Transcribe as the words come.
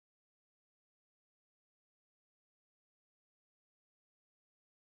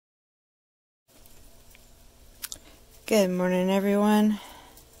Good morning, everyone.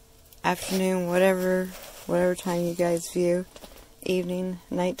 Afternoon, whatever time you guys view. Evening,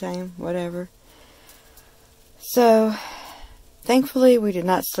 nighttime, whatever. So, thankfully we did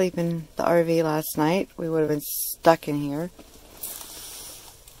not sleep in the RV last night. We would have been stuck in here.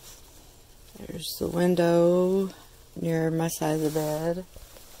 There's the window near my side of the bed,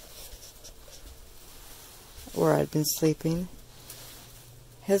 where I'd been sleeping.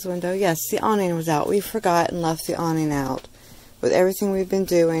 His window, yes, the awning was out. We forgot and left the awning out. With everything we've been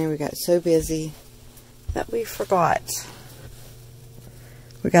doing, we got so busy that we forgot.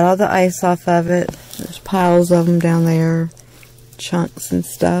 We got all the ice off of it. There's piles of them down there. Chunks and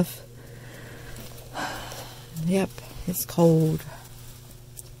stuff. Yep, it's cold.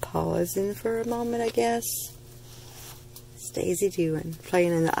 Pausing for a moment, I guess. What's Daisy doing?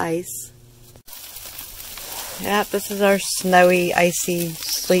 Playing in the ice. Yep, this is our snowy, icy,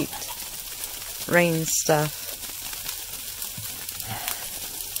 sleet, rain stuff.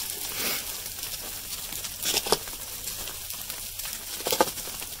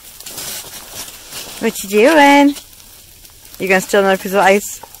 What you doing? You gonna steal another piece of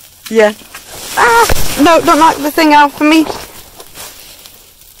ice? Yeah. Ah! No, don't knock the thing off of me.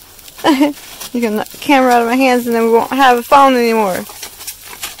 You can knock the camera out of my hands and then we won't have a phone anymore.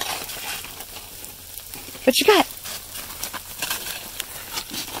 What you got?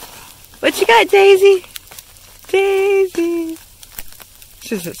 What you got, Daisy? Daisy. She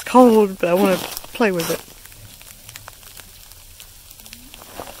says it's cold, but I want to play with it.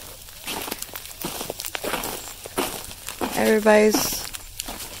 Everybody's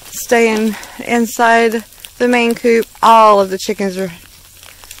staying inside the main coop. All of the chickens are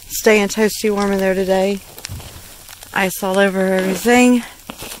staying toasty warm in there today. Ice all over everything.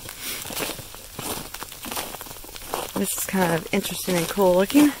 This is kind of interesting and cool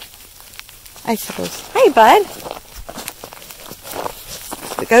looking. Icicles. Hey, bud.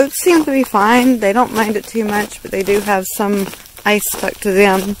 The goats seem to be fine. They don't mind it too much, but they do have some ice stuck to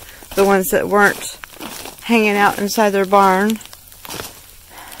them. The ones that weren't hanging out inside their barn.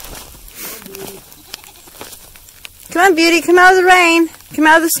 Come on, Beauty. Come out of the rain. Come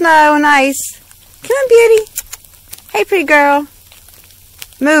out of the snow and ice. Come on, Beauty. Hey, pretty girl.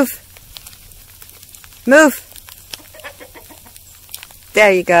 Move. Move.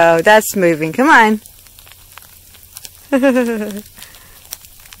 There you go. That's moving. Come on.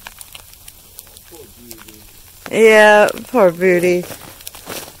 Yeah, poor Beauty.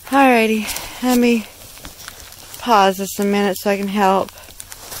 Alrighty, let me pause this a minute so I can help.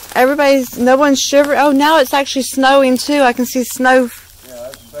 No one's shivering. Oh, now it's actually snowing too. I can see snow. Yeah,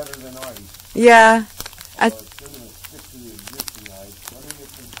 that's better than ice. Yeah.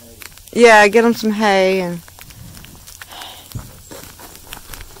 Yeah, get them some hay and.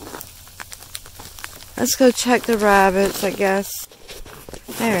 Let's go check the rabbits, I guess.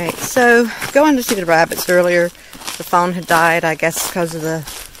 Alright, so going to see the rabbits earlier. The phone had died, I guess, because of the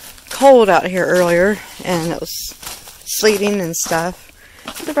cold out here earlier. And it was sleeting and stuff.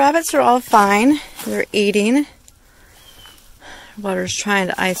 The rabbits are all fine. They're eating. Water's trying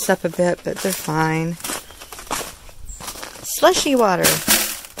to ice up a bit, but they're fine. Slushy water.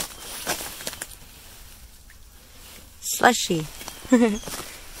 Slushy.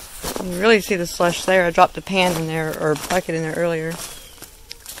 You can really see the slush there. I dropped a pan in there, or a bucket in there earlier.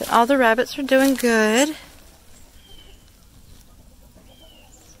 But all the rabbits are doing good.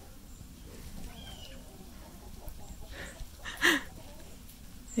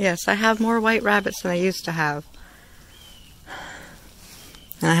 Yes, I have more white rabbits than I used to have.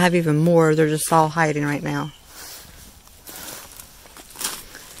 And I have even more. They're just all hiding right now.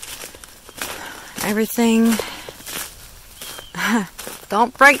 Everything...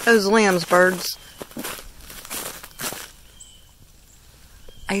 Don't break those limbs, birds.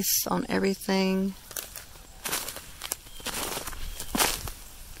 Ice on everything.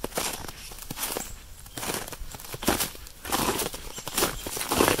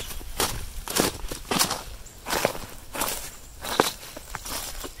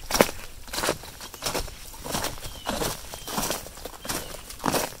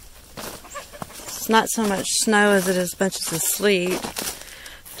 It's not so much snow as it is bunches of sleet.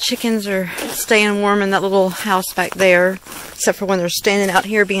 Chickens are staying warm in that little house back there, except for when they're standing out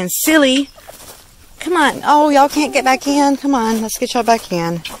here being silly. Come on. Oh, y'all can't get back in. Come on, let's get y'all back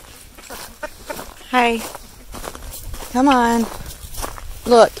in. Hey. Come on.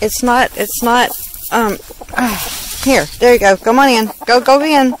 Look, it's not, here, there you go. Come on in. Go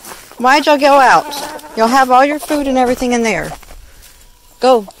in. Why'd y'all go out? Y'all have all your food and everything in there.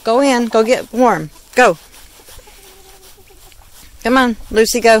 Go in. Go get warm. Go. Come on,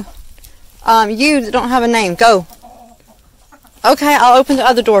 Lucy, go. You don't have a name. Go. Okay, I'll open the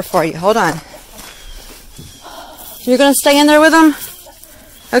other door for you. Hold on. You're going to stay in there with them?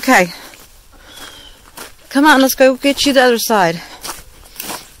 Okay. Come on, let's go get you the other side.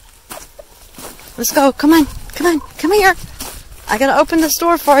 Let's go. Come on. Come on. Come here. I got to open this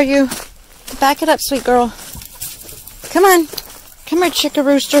door for you. Back it up, sweet girl. Come on. Come here, chicka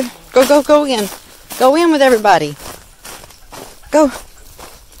rooster. Go, go, go in. Go in with everybody. Go.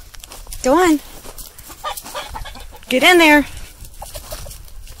 Go on. Get in there.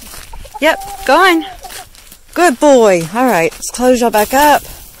 Yep, go on. Good boy. Alright, let's close y'all back up.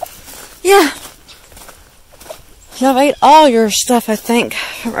 Yeah. Y'all ate all your stuff, I think,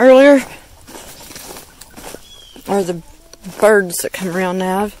 from earlier. Or the birds that come around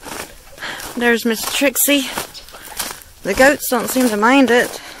now. There's Miss Trixie. The goats don't seem to mind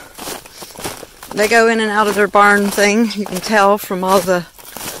it. They go in and out of their barn thing. You can tell from all the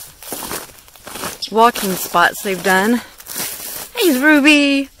walking spots they've done. Hey,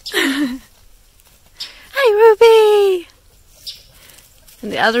 Ruby! Hey, Ruby!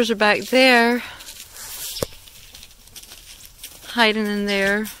 And the others are back there. Hiding in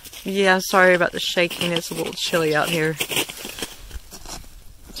there. Yeah, sorry about the shaking. It's a little chilly out here.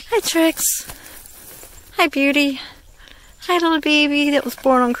 Hi, Trix. Hi, Beauty. Hi, little baby that was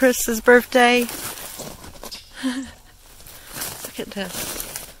born on Chris's birthday. Look at this.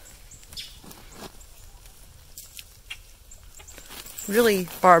 Really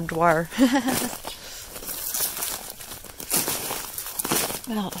barbed wire.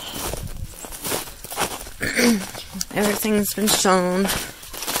 Well, everything's been shown.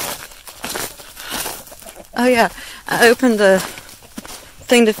 Oh yeah, I opened the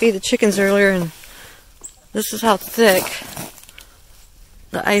thing to feed the chickens earlier, and this is how thick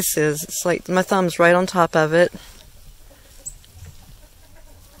the ice is. It's like my thumb's right on top of it.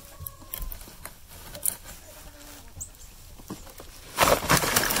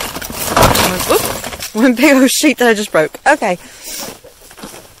 One big old sheet that I just broke. Okay.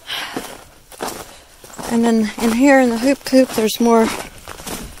 And then in here in the hoop coop, there's more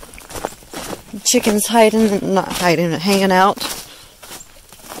chickens hiding, not hiding, hanging out.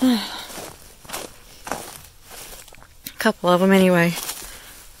 A couple of them anyway.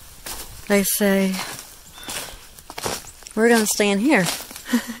 They say, we're going to stay in here.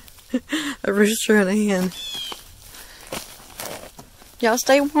 A rooster and a hen. Y'all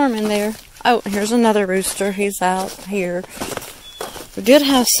stay warm in there. Oh, here's another rooster. He's out here. We did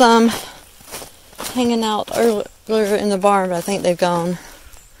have some hanging out earlier in the barn, but I think they've gone.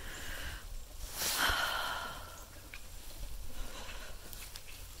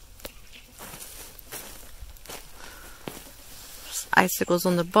 There's icicles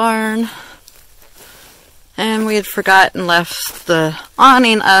on the barn. And we had forgotten left the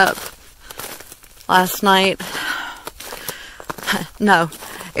awning up last night. No,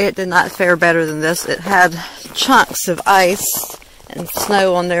 it did not fare better than this. It had chunks of ice and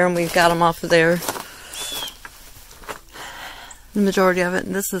snow on there, and we've got them off of there. The majority of it.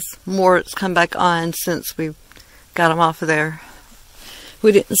 And this is more it's come back on since we got them off of there.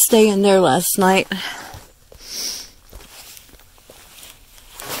 We didn't stay in there last night.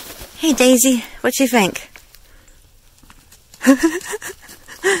 Hey Daisy, what you think?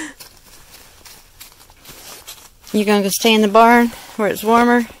 You gonna go stay in the barn where it's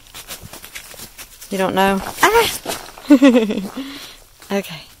warmer? You don't know? Ah!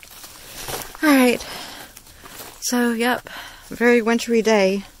 Okay. Alright. So, yep. Very wintry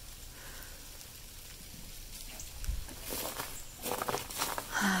day.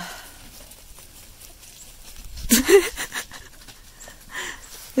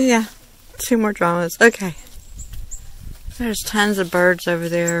 Yeah. 2 more dramas. Okay. There's tons of birds over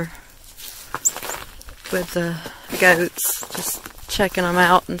there with the goats, just checking them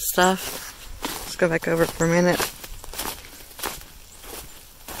out and stuff. Let's go back over it for a minute.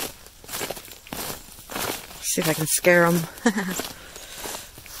 See if I can scare them.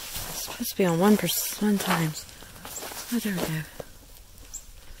 It's supposed to be on one times. Oh, there we go.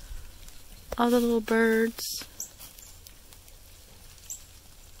 All the little birds.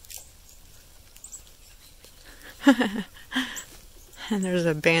 And there's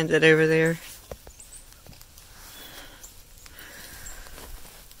a bandit over there.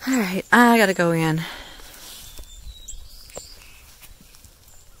 Alright, I gotta go in.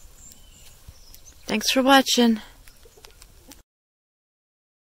 Thanks for watching.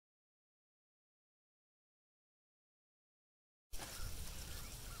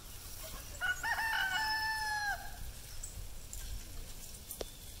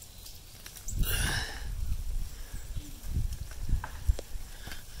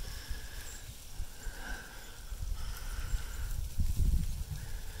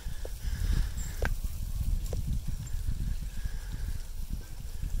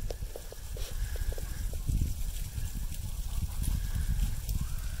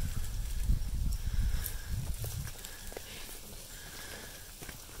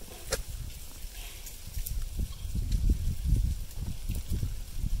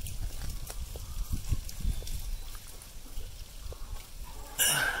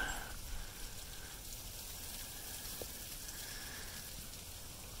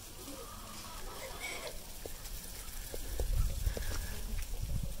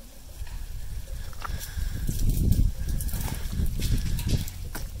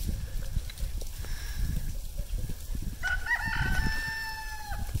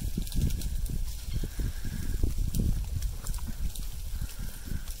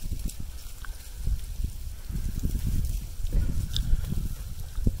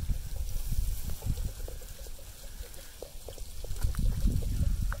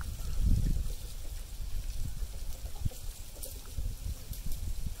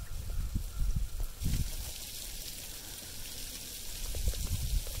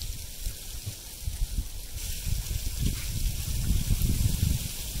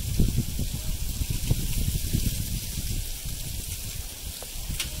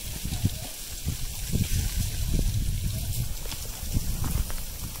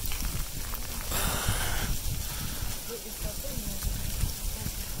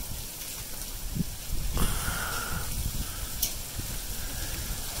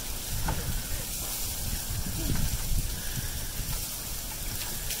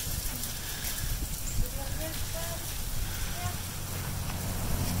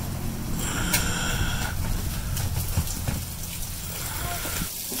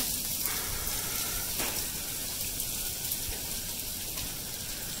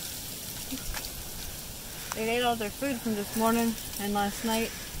 They ate all their food from this morning and last night,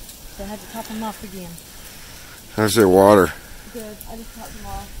 so I had to top them off again. How's their water? Good. I just topped them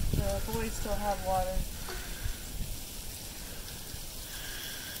off. The boys still have water.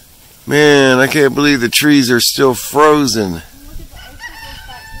 Man, I can't believe the trees are still frozen. Look at the icicles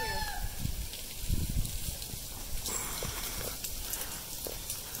back here.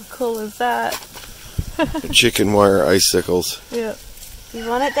 How cool is that? The chicken wire icicles. Yep. You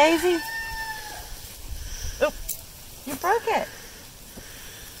want it, Daisy? Oh, you broke it.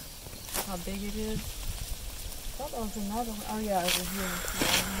 How big it is. I thought that was another one. Oh yeah, over here.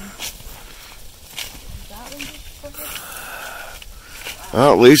 Is that one just broken?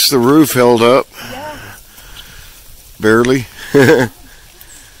 Well, at least the roof held up. Yeah. Barely. They're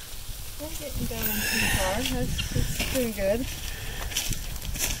getting going too far. That's pretty good.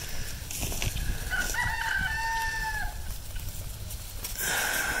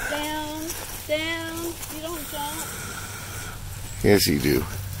 Down, down. You don't jump. Yes, you do.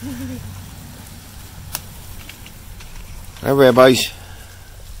 Hi, rabbis.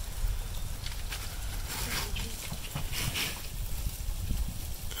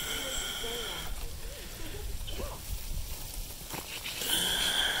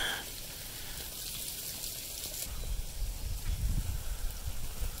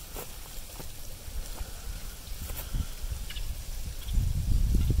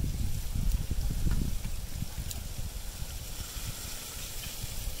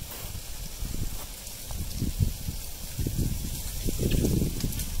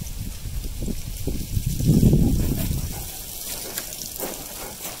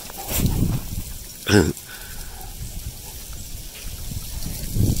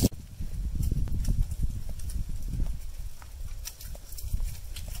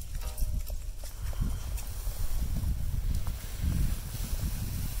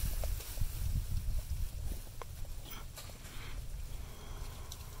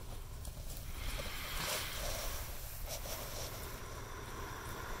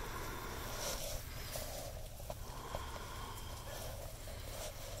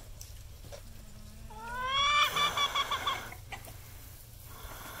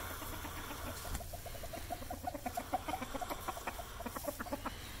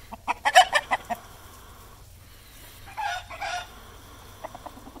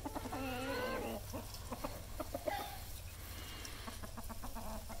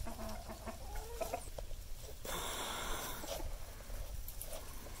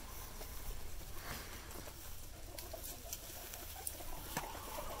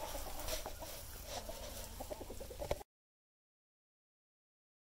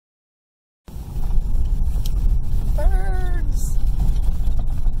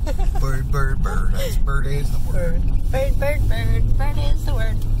 Bird. That's bird is the word. Bird is the word. Bird is the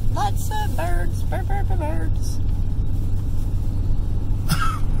word. Lots of birds. Bird.